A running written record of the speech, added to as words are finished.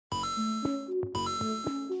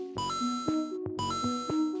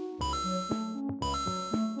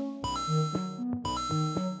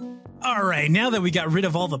All right, now that we got rid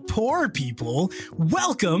of all the poor people,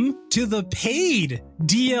 welcome to the paid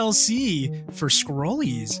DLC for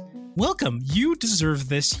Scrollies. Welcome. You deserve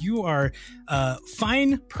this. You are a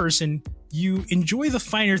fine person. You enjoy the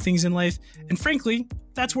finer things in life. And frankly,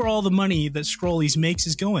 that's where all the money that Scrollies makes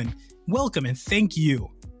is going. Welcome and thank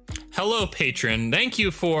you. Hello, patron. Thank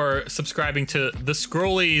you for subscribing to the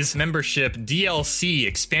Scrollies membership DLC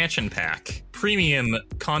expansion pack. Premium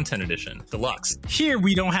Content Edition, Deluxe. Here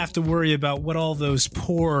we don't have to worry about what all those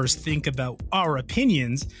pores think about our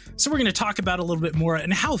opinions, so we're going to talk about a little bit more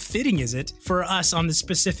and how fitting is it for us on this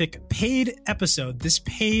specific paid episode, this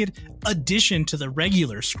paid addition to the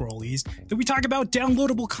regular Scrollies, that we talk about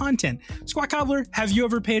downloadable content. Sqat Cobbler, have you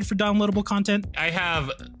ever paid for downloadable content? I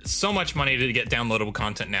have so much money to get downloadable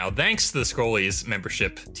content now, thanks to the Scrollies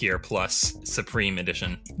membership tier plus Supreme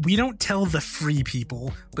Edition. We don't tell the free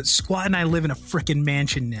people, but Sqat and I live in a frickin'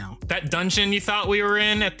 mansion now. That dungeon you thought we were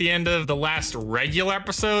in at the end of the last regular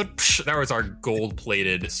episode, that was our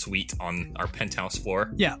gold-plated suite on our penthouse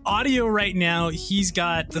floor. Yeah, audio right now, he's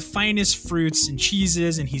got the finest fruits and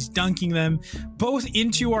cheeses, and he's dunking them both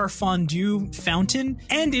into our fondue fountain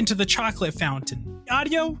and into the chocolate fountain.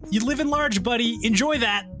 Audio, you live in large, buddy. Enjoy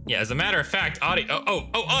that. Yeah, as a matter of fact, audio. Oh,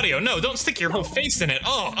 audio. No, don't stick your whole face in it.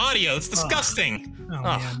 Oh, audio. It's disgusting.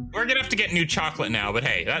 We're gonna have to get new chocolate now, but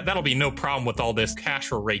hey, that'll be no problem with all this cash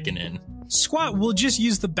we're raking in. Sqat, we'll just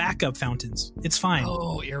use the backup fountains. It's fine.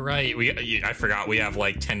 Oh, you're right. I forgot we have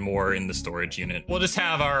like 10 more in the storage unit. We'll just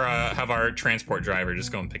have our transport driver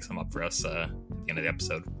just go and pick some up for us at the end of the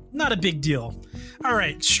episode. Not a big deal. All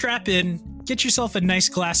right, strap in. Get yourself a nice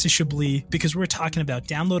glass of Chablis because we're talking about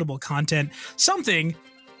downloadable content. Something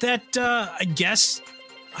that I guess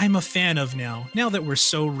I'm a fan of now that we're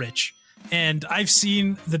so rich. And I've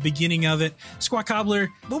seen the beginning of it. Sqat Cobbler,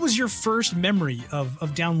 what was your first memory of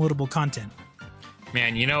downloadable content?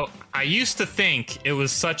 Man, you know, I used to think it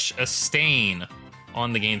was such a stain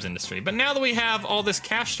on the games industry. But now that we have all this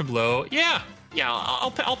cash to blow, yeah,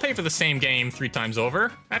 I'll pay for the same game 3 times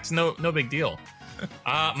over. That's no big deal.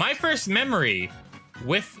 My first memory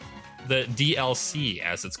with the DLC,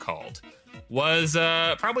 as it's called, was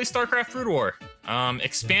probably StarCraft Brood War.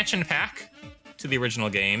 Expansion pack to the original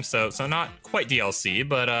game, so not quite DLC,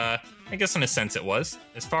 but I guess in a sense it was.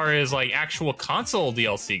 As far as like actual console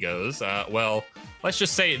DLC goes, well, let's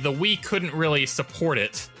just say the Wii couldn't really support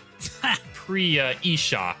it pre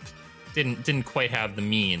eShop. Didn't quite have the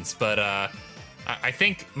means, but I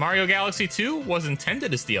think Mario Galaxy 2 was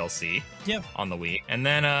intended as DLC on the Wii, and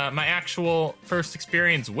then my actual first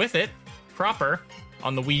experience with it proper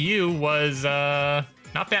on the Wii U was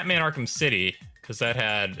not Batman Arkham City, because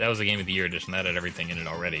that was a Game of the Year edition. That had everything in it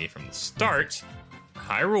already from the start.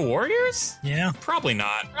 Hyrule Warriors? Yeah. Probably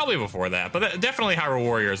not. Probably before that. But definitely Hyrule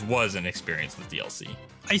Warriors was an experience with DLC.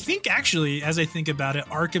 I think actually, as I think about it,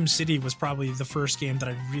 Arkham City was probably the first game that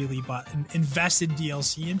I really bought and invested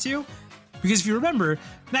DLC into. Because if you remember,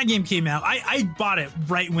 that game came out. I bought it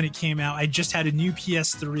right when it came out. I just had a new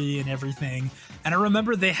PS3 and everything. And I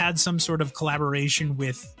remember they had some sort of collaboration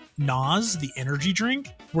with NOS, the energy drink,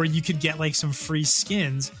 where you could get like some free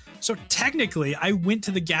skins. So technically, I went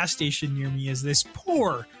to the gas station near me as this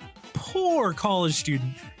poor college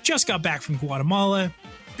student. Just got back from Guatemala,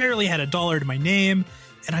 barely had $1 to my name,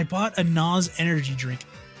 and I bought a NOS energy drink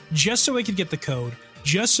just so I could get the code,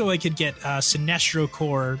 just so I could get Sinestro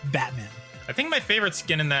Corps Batman. I think my favorite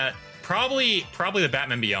skin in that, probably the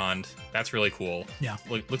Batman Beyond. That's really cool. Yeah.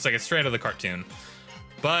 Looks like it's straight out of the cartoon.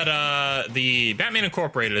 But the Batman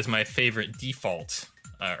Incorporated is my favorite default,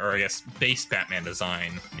 or I guess base Batman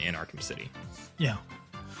design in Arkham City. Yeah.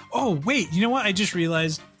 Oh wait, you know what? I just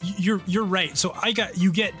realized you're right. So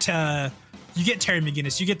you get Terry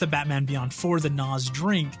McGinnis, you get the Batman Beyond for the NOS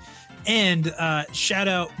drink, and shout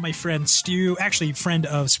out my friend Stu, actually friend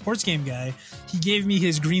of Sports Game Guy. He gave me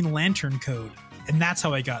his Green Lantern code, and that's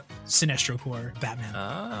how I got Sinestro Corps Batman.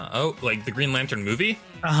 Oh, like the Green Lantern movie?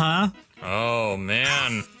 Uh-huh. Oh,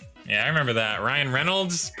 man. Yeah, I remember that. Ryan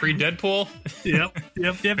Reynolds, pre-Deadpool.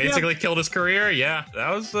 Yep. Basically killed his career. Yeah,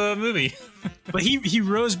 that was a movie. But he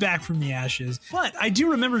rose back from the ashes. But I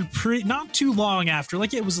do remember not too long after,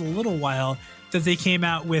 like it was a little while, that they came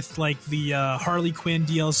out with like the Harley Quinn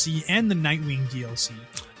DLC and the Nightwing DLC.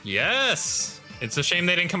 Yes. It's a shame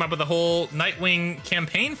they didn't come up with a whole Nightwing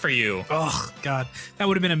campaign for you. Oh, God. That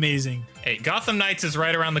would have been amazing. Hey, Gotham Knights is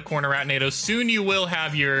right around the corner, Ratnado. Soon you will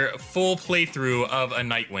have your full playthrough of a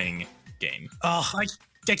Nightwing game. Oh,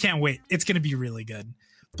 I can't wait. It's going to be really good.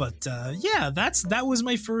 But yeah, that was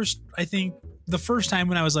my first, I think, the first time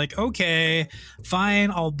when I was like, okay,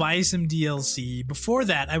 fine, I'll buy some DLC. Before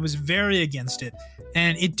that, I was very against it.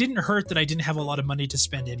 And it didn't hurt that I didn't have a lot of money to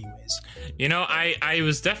spend anyways. You know, I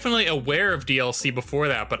was definitely aware of DLC before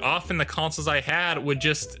that, but often the consoles I had would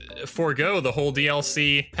just forego the whole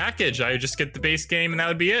DLC package. I would just get the base game and that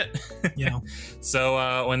would be it. Yeah.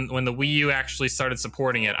 So when the Wii U actually started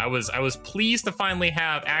supporting it, I was pleased to finally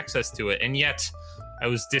have access to it, and yet I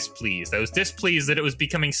was displeased. I was displeased that it was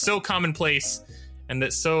becoming so commonplace and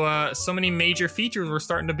that so many major features were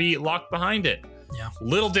starting to be locked behind it. Yeah.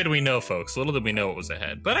 Little did we know, folks. Little did we know what was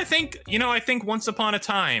ahead. But I think once upon a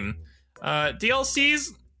time, DLCs,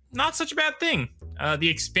 not such a bad thing. The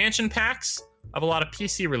expansion packs of a lot of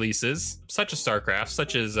PC releases, such as StarCraft,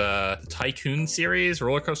 such as the Tycoon series,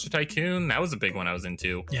 Roller Coaster Tycoon, that was a big one I was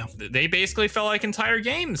into. Yeah. They basically felt like entire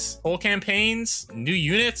games, whole campaigns, new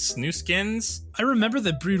units, new skins. I remember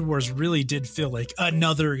that Brood Wars really did feel like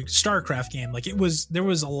another StarCraft game. Like there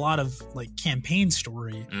was a lot of like campaign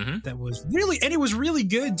story that was really, and it was really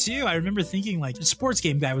good too. I remember thinking like Sports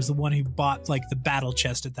Game Guy was the one who bought like the battle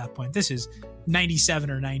chest at that point. This is 97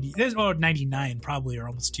 or 90, 99 probably, or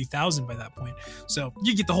almost 2000 by that point. So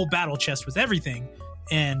you get the whole battle chest with everything.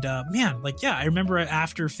 And man, like, yeah, I remember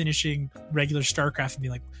after finishing regular StarCraft and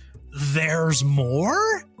being like, there's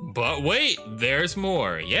more? But wait, there's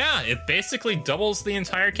more. Yeah, it basically doubles the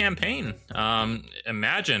entire campaign.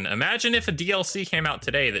 Imagine if a DLC came out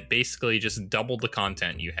today that basically just doubled the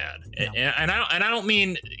content you had. Yeah. And I don't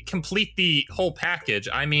mean complete the whole package.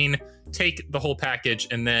 I mean take the whole package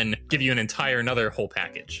and then give you another whole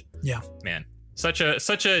package. Yeah. Man, such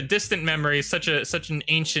a distant memory, such an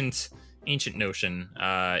ancient notion.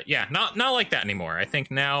 Yeah, not like that anymore. I think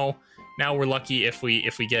now we're lucky if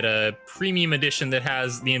we get a premium edition that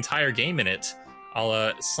has the entire game in it, a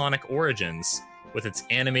la Sonic Origins, with its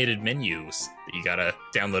animated menus that you gotta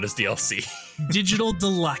download as DLC. Digital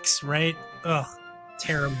Deluxe, right? Ugh,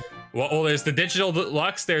 terrible. Well, there's the Digital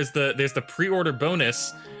Deluxe, there's the pre-order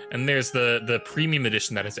bonus, and there's the premium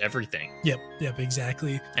edition that has everything. Yep,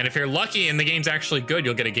 exactly. And if you're lucky and the game's actually good,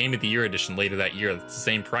 you'll get a Game of the Year edition later that year that's the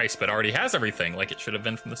same price, but already has everything like it should have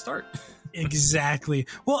been from the start. Exactly.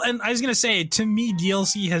 Well, and I was going to say, to me,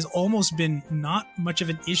 DLC has almost been not much of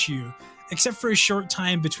an issue, except for a short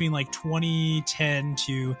time between like 2010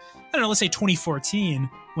 to, I don't know, let's say 2014,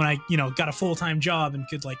 when I, got a full-time job and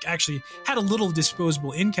could like actually had a little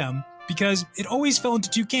disposable income, because it always fell into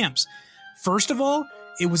two camps. First of all,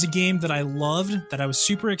 it was a game that I loved, that I was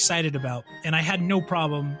super excited about, and I had no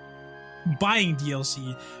problem buying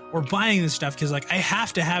DLC or buying this stuff because, like, I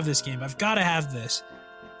have to have this game. I've got to have this.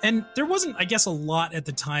 And there wasn't, I guess, a lot at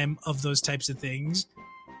the time of those types of things.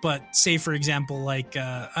 But say, for example, like,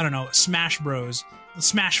 I don't know, Smash Bros.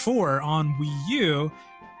 Smash 4 on Wii U,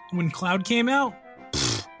 when Cloud came out,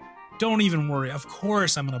 don't even worry. Of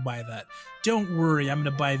course I'm going to buy that. Don't worry, I'm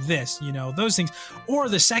going to buy this, those things. Or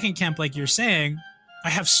the second camp, like you're saying, I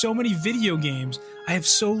have so many video games, I have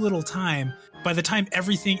so little time. By the time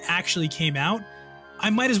everything actually came out, I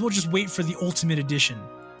might as well just wait for the Ultimate Edition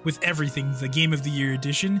with everything, the Game of the Year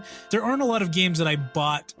edition. There aren't a lot of games that I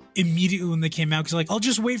bought immediately when they came out because, like, I'll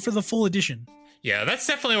just wait for the full edition. Yeah, that's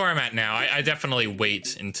definitely where I'm at now. I definitely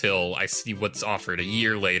wait until I see what's offered a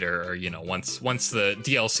year later, or, once the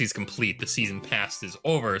DLC is complete, the season pass is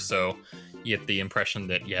over, so you get the impression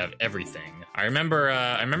that you have everything. I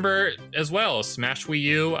remember as well, Smash Wii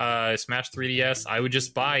U, Smash 3DS, I would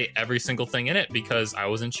just buy every single thing in it because I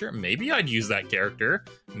wasn't sure. Maybe I'd use that character.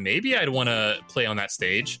 Maybe I'd want to play on that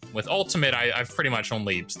stage. With Ultimate, I've pretty much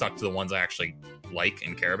only stuck to the ones I actually like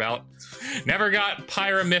and care about. Never got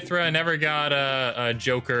Pyra Mythra, never got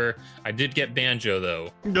Joker. I did get Banjo,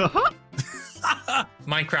 though.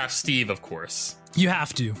 Minecraft Steve, of course. You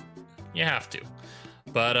have to. You have to.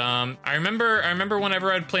 But I remember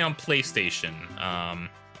whenever I'd play on PlayStation,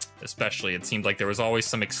 especially, it seemed like there was always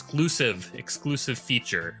some exclusive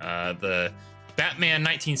feature. The Batman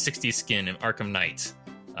 1960s skin in Arkham Knight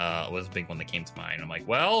was a big one that came to mind. I'm like,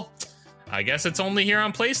 well, I guess it's only here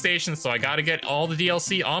on PlayStation, so I gotta get all the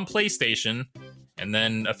DLC on PlayStation. And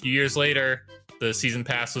then a few years later, the season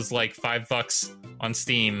pass was like $5 on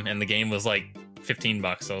Steam, and the game was like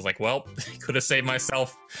 $15. So I was like, well, could have saved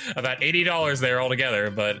myself about $80 there altogether,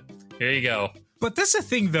 but here you go. But that's the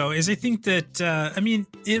thing, though, is I think that,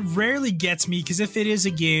 it rarely gets me, because if it is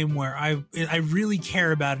a game where I really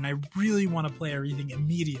care about it and I really want to play everything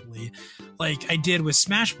immediately, like I did with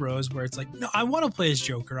Smash Bros, where it's like, no, I want to play as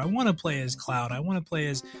Joker, I want to play as Cloud, I want to play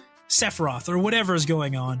as Sephiroth, or whatever is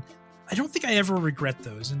going on, I don't think I ever regret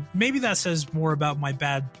those. And maybe that says more about my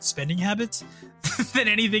bad spending habits than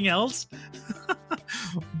anything else.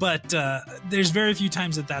 But there's very few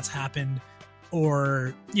times that that's happened.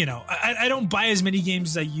 or, you know, I don't buy as many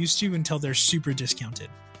games as I used to until they're super discounted.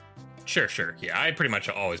 Sure. Yeah, I pretty much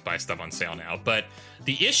always buy stuff on sale now. But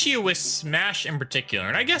the issue with Smash in particular,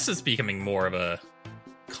 and I guess it's becoming more of a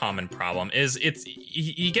common problem, is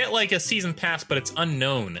you get like a season pass, but it's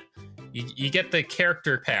unknown. You get the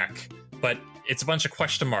character pack, but it's a bunch of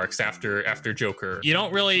question marks after Joker. You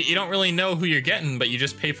don't really know who you're getting, but you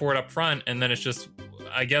just pay for it up front, and then it's just,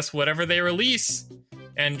 I guess, whatever they release.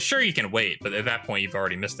 And sure, you can wait, but at that point, you've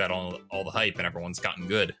already missed out on all the hype, and everyone's gotten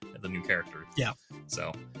good at the new character. Yeah.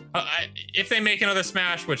 So, if they make another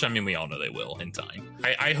Smash, which I mean, we all know they will in time,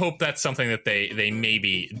 I hope that's something that they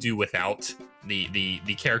maybe do without the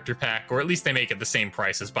character pack, or at least they make it the same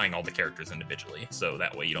price as buying all the characters individually. So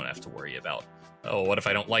that way, you don't have to worry about, oh, what if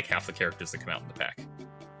I don't like half the characters that come out in the pack?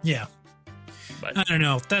 Yeah. But I don't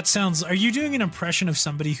know. That sounds... Are you doing an impression of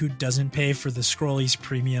somebody who doesn't pay for the Scrollies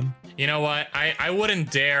premium? You know what? I wouldn't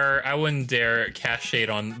dare cast shade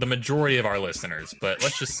on the majority of our listeners, but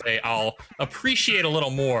let's just say I'll appreciate a little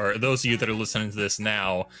more those of you that are listening to this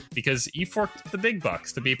now, because you forked the big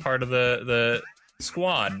bucks to be part of the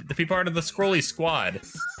squad, to be part of the Scrollie squad.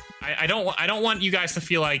 I don't want you guys to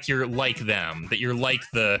feel like you're like them, that you're like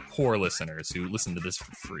the poor listeners who listen to this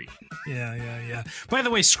for free. Yeah. By the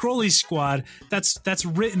way, Scrollie Squad, that's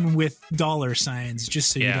written with $signs,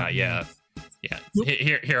 just so you don't know. Yeah.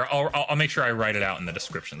 Here, I'll make sure I write it out in the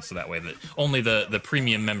description, so that way that only the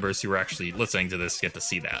premium members who are actually listening to this get to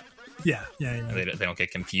see that. Yeah. They don't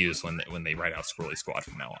get confused when they write out Scrollie Squad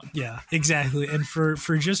from now on. Yeah, exactly. And for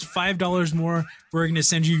just $5 more, we're going to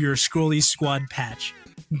send you your Scrollie Squad patch.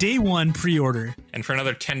 Day one pre-order. And for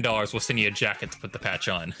another $10, we'll send you a jacket to put the patch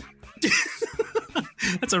on.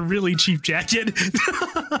 That's a really cheap jacket.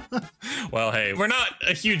 Well, hey, we're not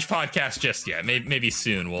a huge podcast just yet. Maybe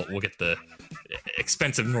soon we'll get the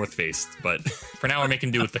expensive North Face, but for now we're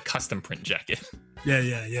making do with the custom print jacket.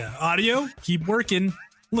 Yeah. Audio, keep working.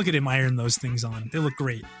 Look at him iron those things on. They look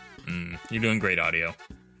great. You're doing great, Audio.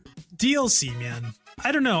 DLC, man.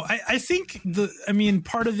 I don't know. I think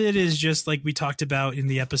part of it is just like we talked about in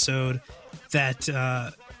the episode, that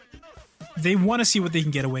they want to see what they can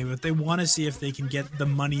get away with. They want to see if they can get the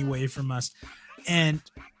money away from us. And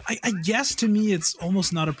I guess to me, it's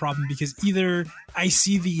almost not a problem, because either I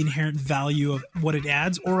see the inherent value of what it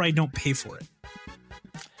adds, or I don't pay for it.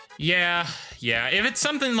 Yeah. If it's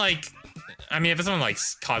something like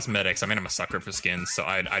cosmetics, I'm a sucker for skins, so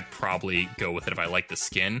I'd probably go with it if I like the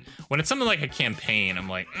skin. When it's something like a campaign, I'm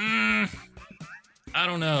like, I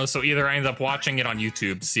don't know. So either I end up watching it on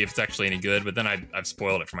YouTube to see if it's actually any good, but then I've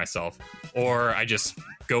spoiled it for myself, or I just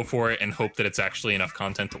go for it and hope that it's actually enough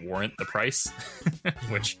content to warrant the price,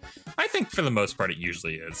 which I think for the most part it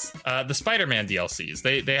usually is. The Spider-Man DLCs,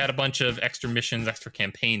 they had a bunch of extra missions, extra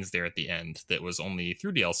campaigns there at the end that was only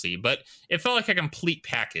through DLC, but it felt like a complete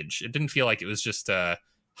package. It didn't feel like it was just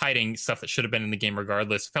hiding stuff that should have been in the game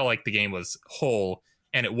regardless. It felt like the game was whole,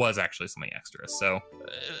 and it was actually something extra. So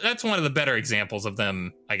that's one of the better examples of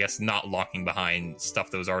them, I guess, not locking behind stuff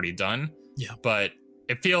that was already done. Yeah. But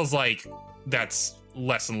it feels like that's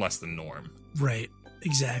less and less the norm. Right.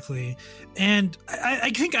 Exactly. And I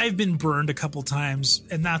think I've been burned a couple times,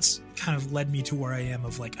 and that's kind of led me to where I am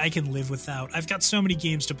of like, I can live without. I've got so many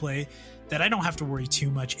games to play that I don't have to worry too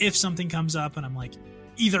much. If something comes up and I'm like,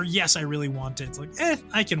 either, yes, I really want it. It's like,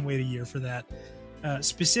 I can wait a year for that.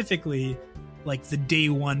 Specifically, like the day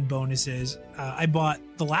one bonuses. I bought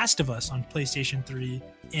The Last of Us on PlayStation 3,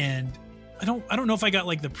 and I don't know if I got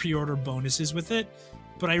like the pre-order bonuses with it,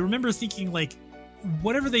 but I remember thinking like,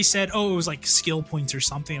 whatever they said, it was like skill points or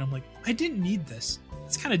something. And I'm like, I didn't need this.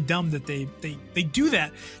 It's kind of dumb that they do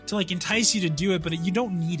that to like entice you to do it, but you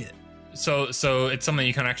don't need it. So it's something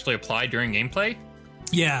you can actually apply during gameplay?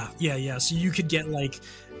 Yeah. So you could get like,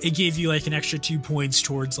 it gave you like an extra 2 points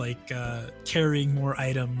towards like carrying more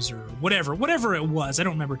items or whatever it was. I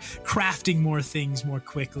don't remember. Crafting more things more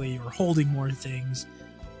quickly or holding more things.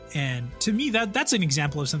 And to me, that's an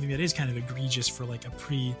example of something that is kind of egregious for like a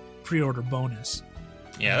pre-order bonus.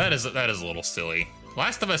 Yeah, that is a little silly.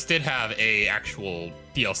 Last of Us did have a actual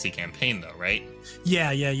DLC campaign though, right?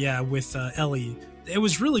 Yeah, with Ellie. It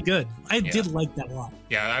was really good. I did like that a lot.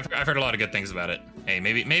 Yeah, I've heard a lot of good things about it. Hey,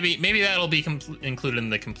 maybe that'll be included in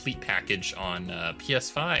the complete package on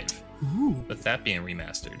PS5. Ooh. With that being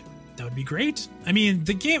remastered. That would be great. I mean,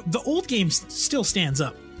 the old game still stands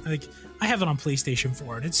up. Like, I have it on PlayStation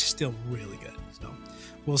 4, and it's still really good. So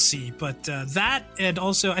we'll see. But that, and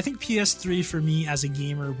also I think PS3 for me as a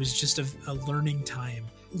gamer was just a learning time.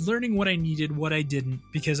 Learning what I needed, what I didn't,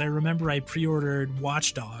 because I remember I pre-ordered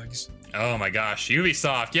Watch Dogs. Oh my gosh,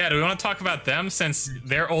 Ubisoft. Yeah, do we want to talk about them since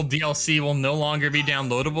their old DLC will no longer be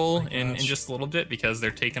downloadable in just a little bit because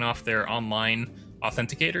they're taking off their online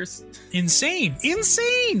authenticators?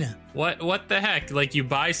 Insane. What the heck? Like, you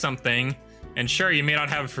buy something and sure, you may not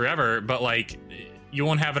have it forever, but like you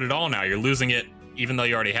won't have it at all now. You're losing it even though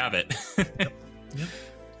you already have it. Yep.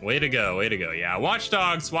 Way to go. Yeah, Watch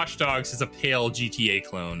Dogs is a pale GTA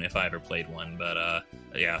clone if I ever played one, but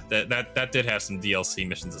yeah, that did have some DLC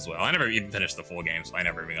missions as well. I never even finished the full game, so I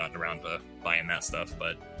never even got around to buying that stuff,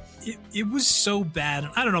 but it was so bad.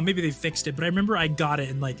 I don't know, maybe they fixed it, but I remember I got it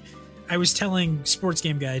and like I was telling sports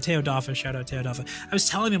game guy Teo Dafa, shout out Teo Dafa, I was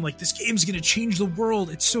telling him like, this game's gonna change the world.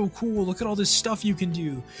 It's so cool. Look at all this stuff you can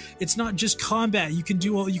do. It's not just combat. You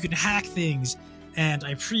can hack things. And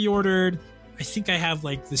I pre-ordered. I think I have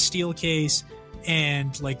like the steel case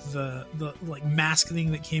and like the like mask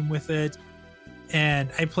thing that came with it.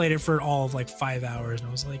 And I played it for all of like 5 hours and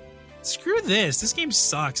I was like, screw this. This game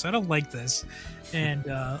sucks. I don't like this. And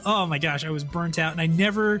oh my gosh, I was burnt out. And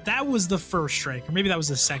that was the first strike, or maybe that was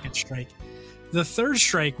the second strike. The third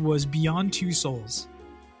strike was Beyond Two Souls.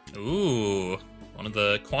 Ooh, one of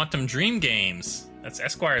the Quantum Dream games. That's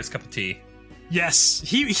Esquire's cup of tea. Yes,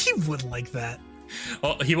 he would like that.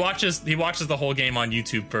 Well, he watches the whole game on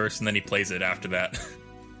YouTube first, and then he plays it after that.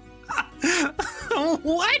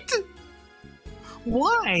 What?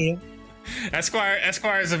 Why?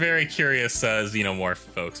 Esquire is a very curious xenomorph,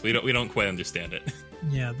 folks. We don't quite understand it.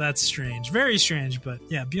 Yeah, that's strange. Very strange, but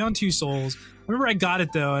yeah, Beyond Two Souls. I remember I got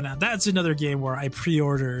it though, and that's another game where I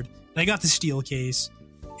pre-ordered. I got the steel case,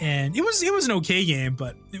 and it was an okay game,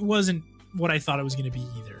 but it wasn't what I thought it was going to be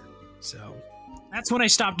either. So that's when I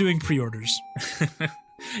stopped doing pre-orders.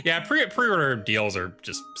 Yeah, pre-order deals are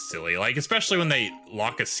just silly. Like, especially when they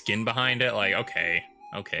lock a skin behind it. Like, okay,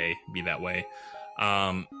 be that way.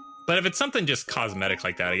 But if it's something just cosmetic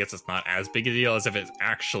like that, I guess it's not as big a deal as if it's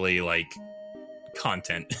actually like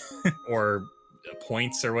content or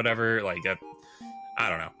points or whatever. Like, I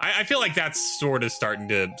don't know. I feel like that's sort of starting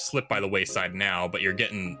to slip by the wayside now. But you're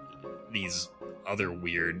getting these other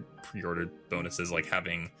weird pre-ordered bonuses, like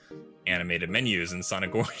having animated menus in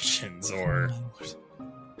Sonic Origins, or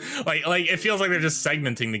like it feels like they're just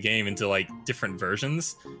segmenting the game into like different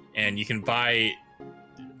versions, and you can buy,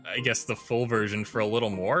 I guess, the full version for a little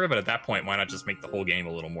more, but at that point, why not just make the whole game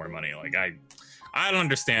a little more money? Like, I don't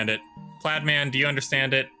understand it. Plaidman, do you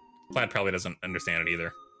understand it? Plaid probably doesn't understand it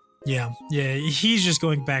either. Yeah, he's just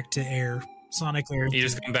going back to Air. Sonic Air. He's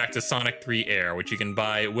just going back to Sonic 3 Air, which you can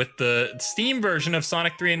buy with the Steam version of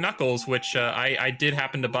Sonic 3 and Knuckles, which I did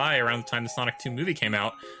happen to buy around the time the Sonic 2 movie came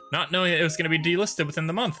out, not knowing it was going to be delisted within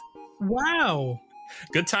the month. Wow.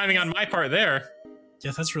 Good timing on my part there.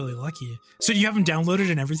 Yeah, that's really lucky. So do you have them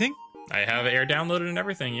downloaded and everything? I have Air downloaded and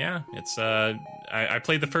everything, yeah. It's I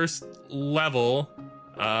played the first level,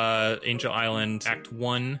 Angel Island Act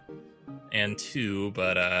 1 and 2,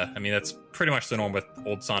 but I mean, that's pretty much the norm with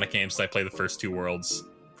old Sonic games. So I play the first two worlds,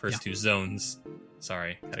 two zones.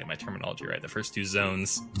 Sorry, gotta get my terminology right. The first two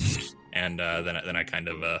zones, and then I kind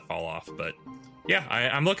of fall off. But yeah,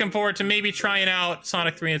 I'm looking forward to maybe trying out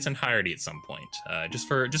Sonic 3 in its entirety at some point, just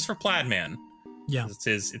for Plaidman. Yeah,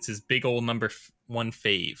 it's his big old number one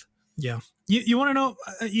fave. Yeah. You want to know,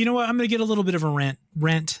 you know what? I'm going to get a little bit of a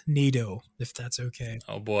rant-nado, if that's okay.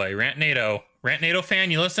 Oh boy, Rant-nado. Rant-nado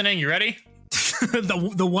fan, you listening? You ready?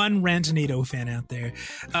 the one Rant-nado fan out there.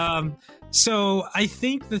 So I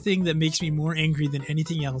think the thing that makes me more angry than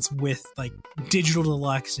anything else with like digital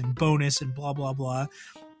deluxe and bonus and blah, blah, blah,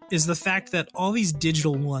 is the fact that all these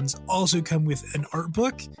digital ones also come with an art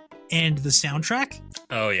book and the soundtrack.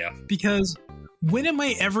 Oh yeah. Because when am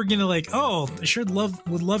I ever gonna like, oh, I sure would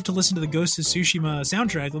love to listen to the Ghost of Tsushima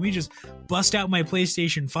soundtrack. Let me just bust out my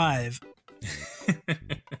PlayStation 5.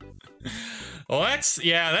 Well,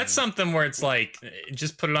 that's something where it's like,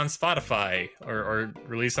 just put it on Spotify or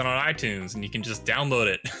release it on iTunes and you can just download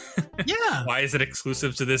it. Yeah. Why is it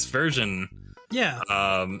exclusive to this version? Yeah.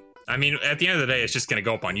 I mean, at the end of the day, it's just gonna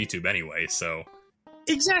go up on YouTube anyway, so.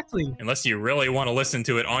 Exactly. Unless you really want to listen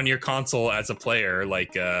to it on your console as a player,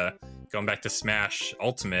 like going back to Smash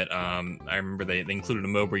Ultimate, I remember they included a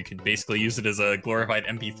mode where you could basically use it as a glorified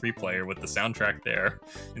MP3 player with the soundtrack there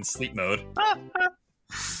in sleep mode.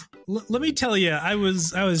 Let me tell you, I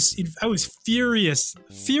was furious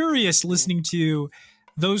listening to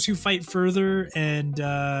Those Who Fight Further and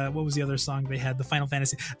what was the other song they had? The Final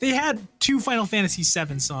Fantasy. They had two Final Fantasy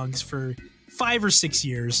VII songs for 5 or 6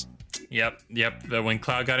 years. Yep. When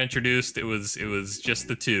Cloud got introduced, it was just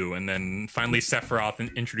the two, and then finally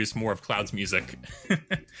Sephiroth introduced more of Cloud's music.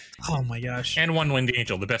 Oh my gosh! And One Winged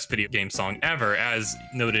Angel, the best video game song ever, as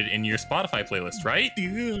noted in your Spotify playlist, right?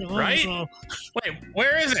 Right? Wait,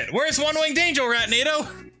 where is it? Where's One Winged Angel,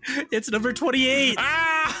 Ratnado? It's number 28.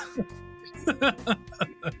 Ah!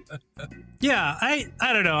 Yeah,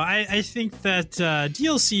 I don't know. I think that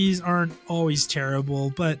DLCs aren't always terrible,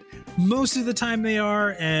 but most of the time they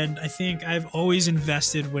are, and I think I've always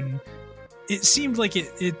invested when it seemed like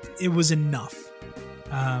it was enough.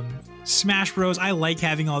 Smash Bros, I like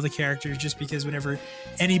having all the characters just because whenever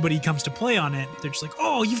anybody comes to play on it, they're just like,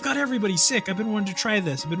 oh, you've got everybody, sick. I've been wanting to try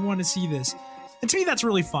this. I've been wanting to see this. And to me, that's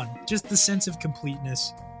really fun. Just the sense of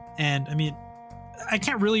completeness. And I mean, I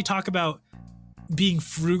can't really talk about being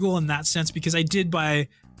frugal in that sense because I did buy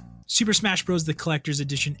Super Smash Bros. The Collector's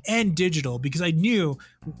Edition and digital because I knew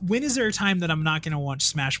when is there a time that I'm not going to want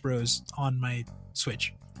Smash Bros. On my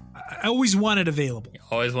Switch. I always want it available.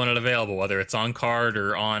 Always want it available, whether it's on card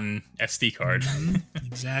or on SD card.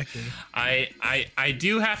 Exactly. I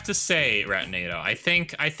do have to say, Ratnado, I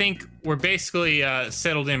think we're basically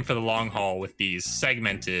settled in for the long haul with these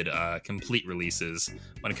segmented complete releases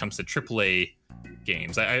when it comes to AAA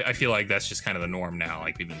games. I feel like that's just kind of the norm now.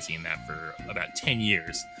 Like we've been seeing that for about 10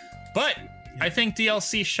 years. But I think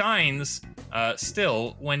DLC shines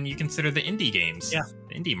still when you consider the indie games,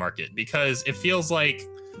 the indie market, because it feels like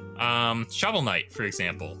Shovel Knight, for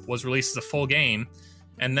example, was released as a full game,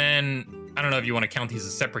 and then I don't know if you want to count these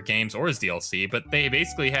as separate games or as DLC, but they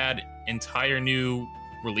basically had entire new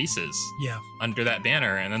releases under that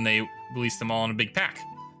banner, and then they released them all in a big pack.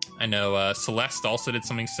 I know Celeste also did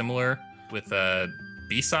something similar with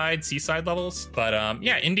B-side, C-side levels, but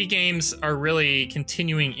indie games are really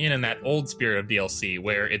continuing in that old spirit of DLC,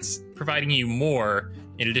 where it's providing you more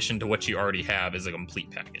in addition to what you already have as a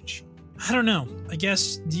complete package. I don't know. I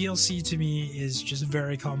guess DLC to me is just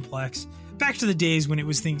very complex. Back to the days when it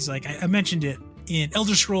was things like, I mentioned it in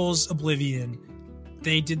Elder Scrolls Oblivion,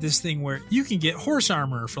 they did this thing where you can get horse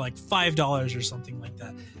armor for like $5 or something like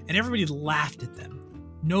that. And everybody laughed at them.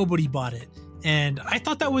 Nobody bought it. And I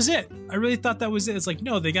thought that was it. I really thought that was it. It's like,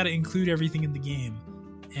 no, they got to include everything in the game.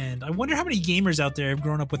 And I wonder how many gamers out there have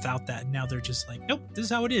grown up without that. And now they're just like, nope, this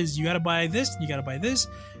is how it is. You got to buy this. You got to buy this.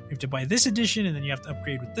 You have to buy this edition. And then you have to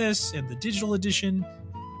upgrade with this and the digital edition.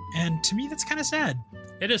 And to me, that's kind of sad.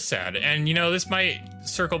 It is sad. And, you know, this might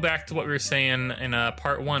circle back to what we were saying in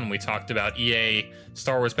part one. We talked about EA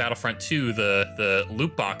Star Wars Battlefront 2, the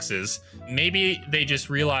loot boxes. Maybe they just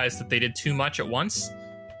realized that they did too much at once.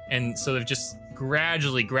 And so they've just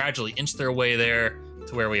gradually inched their way there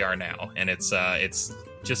to where we are now. And it's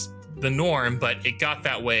just the norm, but it got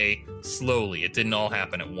that way slowly. It didn't all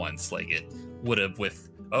happen at once like it would have with,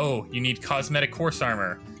 oh, you need cosmetic horse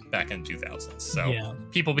armor back in 2000s. So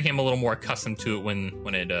people became a little more accustomed to it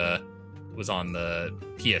when it was on the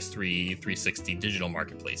PS3, 360 digital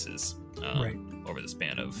marketplaces over the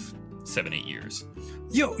span of 7-8 years.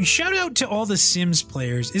 Yo, shout out to all the Sims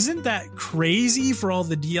players. Isn't that crazy for all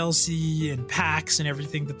the DLC and packs and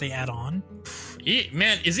everything that they add on?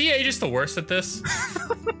 Man, is EA just the worst at this?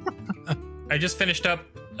 I just finished up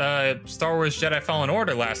Star Wars Jedi Fallen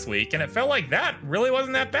Order last week, and it felt like that really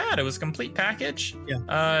wasn't that bad. It was a complete package.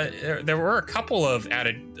 There were a couple of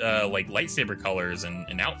added like lightsaber colors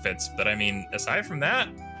and outfits, but I mean, aside from that,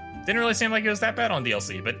 didn't really seem like it was that bad on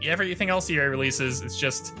DLC. But everything else EA releases, it's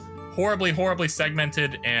just horribly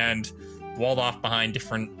segmented and walled off behind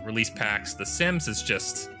different release packs. The Sims is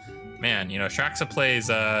just, man, you know, Shraxa plays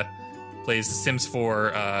The Sims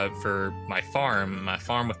 4 for my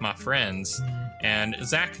farm with my friends, and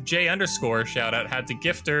Zach J _ shout out had to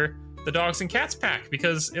gift her the Dogs and Cats pack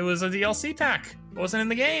because it was a DLC pack. It wasn't in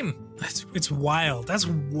the game. It's wild. That's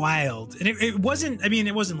wild. And it wasn't, I mean,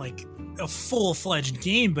 it wasn't like a full-fledged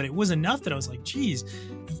game, but it was enough that I was like, geez,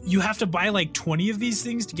 you have to buy like 20 of these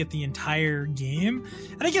things to get the entire game.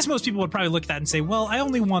 And I guess most people would probably look at that and say, well, I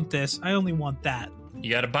only want this, I only want that.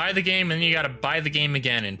 You got to buy the game, and then you got to buy the game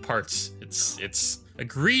again in parts. It's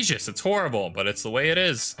egregious. It's horrible, but it's the way it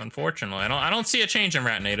is. Unfortunately, I don't see a change in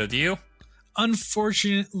Ratnado. Do you?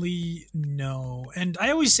 Unfortunately, no. And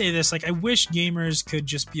I always say this: like, I wish gamers could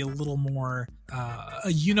just be a little more a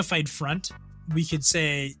unified front. We could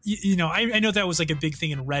say, you know, I know that was like a big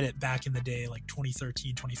thing in Reddit back in the day, like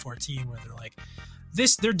 2013, 2014, where they're like,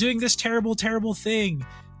 they're doing this terrible thing.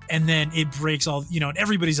 And then it breaks all, you know, and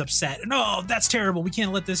everybody's upset. And, oh, that's terrible. We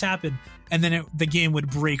can't let this happen. And then the game would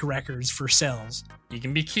break records for sales. You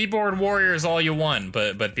can be keyboard warriors all you want,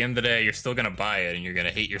 but at the end of the day, you're still going to buy it and you're going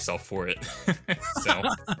to hate yourself for it. So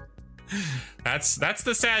That's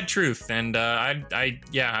the sad truth, and I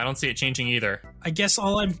don't see it changing either. I guess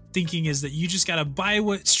all I'm thinking is that you just gotta buy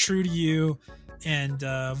what's true to you and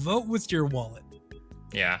vote with your wallet.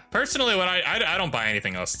 Yeah, personally, when I don't buy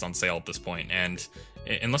anything else that's on sale at this point, and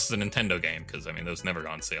unless it's a Nintendo game, because I mean those never go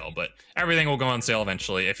on sale, but everything will go on sale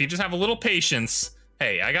eventually. If you just have a little patience.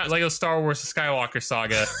 Hey, I got Lego Star Wars: The Skywalker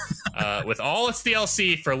Saga with all its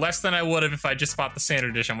DLC for less than I would have if I just bought the standard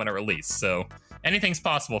edition when it released. So anything's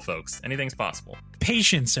possible, folks. Anything's possible.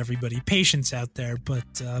 Patience, everybody. Patience out there.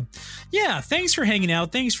 But yeah, thanks for hanging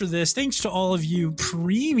out. Thanks for this. Thanks to all of you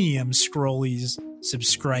premium Scrollies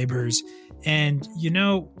subscribers. And, you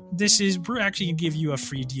know, we're actually going to give you a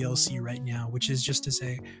free DLC right now, which is just to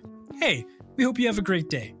say, hey, we hope you have a great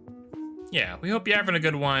day. Yeah, we hope you're having a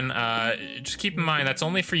good one. Just keep in mind, that's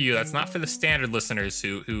only for you. That's not for the standard listeners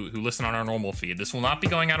who listen on our normal feed. This will not be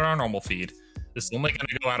going out on our normal feed. This is only going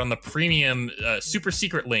to go out on the premium super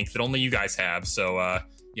secret link that only you guys have. So,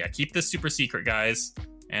 yeah, keep this super secret, guys.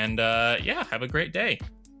 And, yeah, have a great day.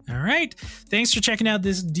 All right. Thanks for checking out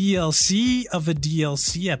this DLC of a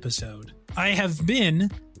DLC episode. I have been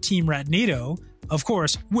Team Ratnado, of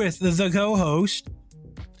course, with the co-host.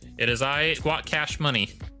 It is I, Sqat Cash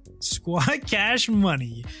Money. Sqat Cash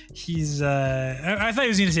Money. He's I thought he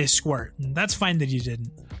was gonna say squirt. That's fine that you didn't.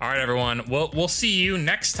 All right, everyone. We'll see you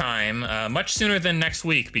next time, much sooner than next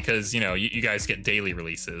week, because you know you guys get daily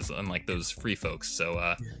releases, unlike those free folks.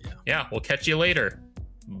 So yeah, we'll catch you later.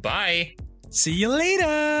 Bye. See you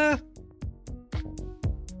later.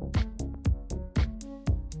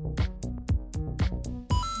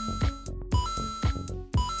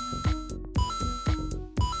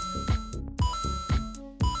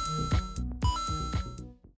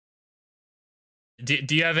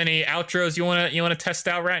 Do you have any outros you wanna test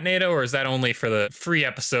out, Ratnado, or is that only for the free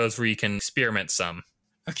episodes where you can experiment some?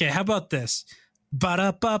 Okay, how about this?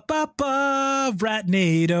 Ba-da-ba-ba-ba,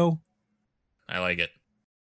 Ratnado. I like it.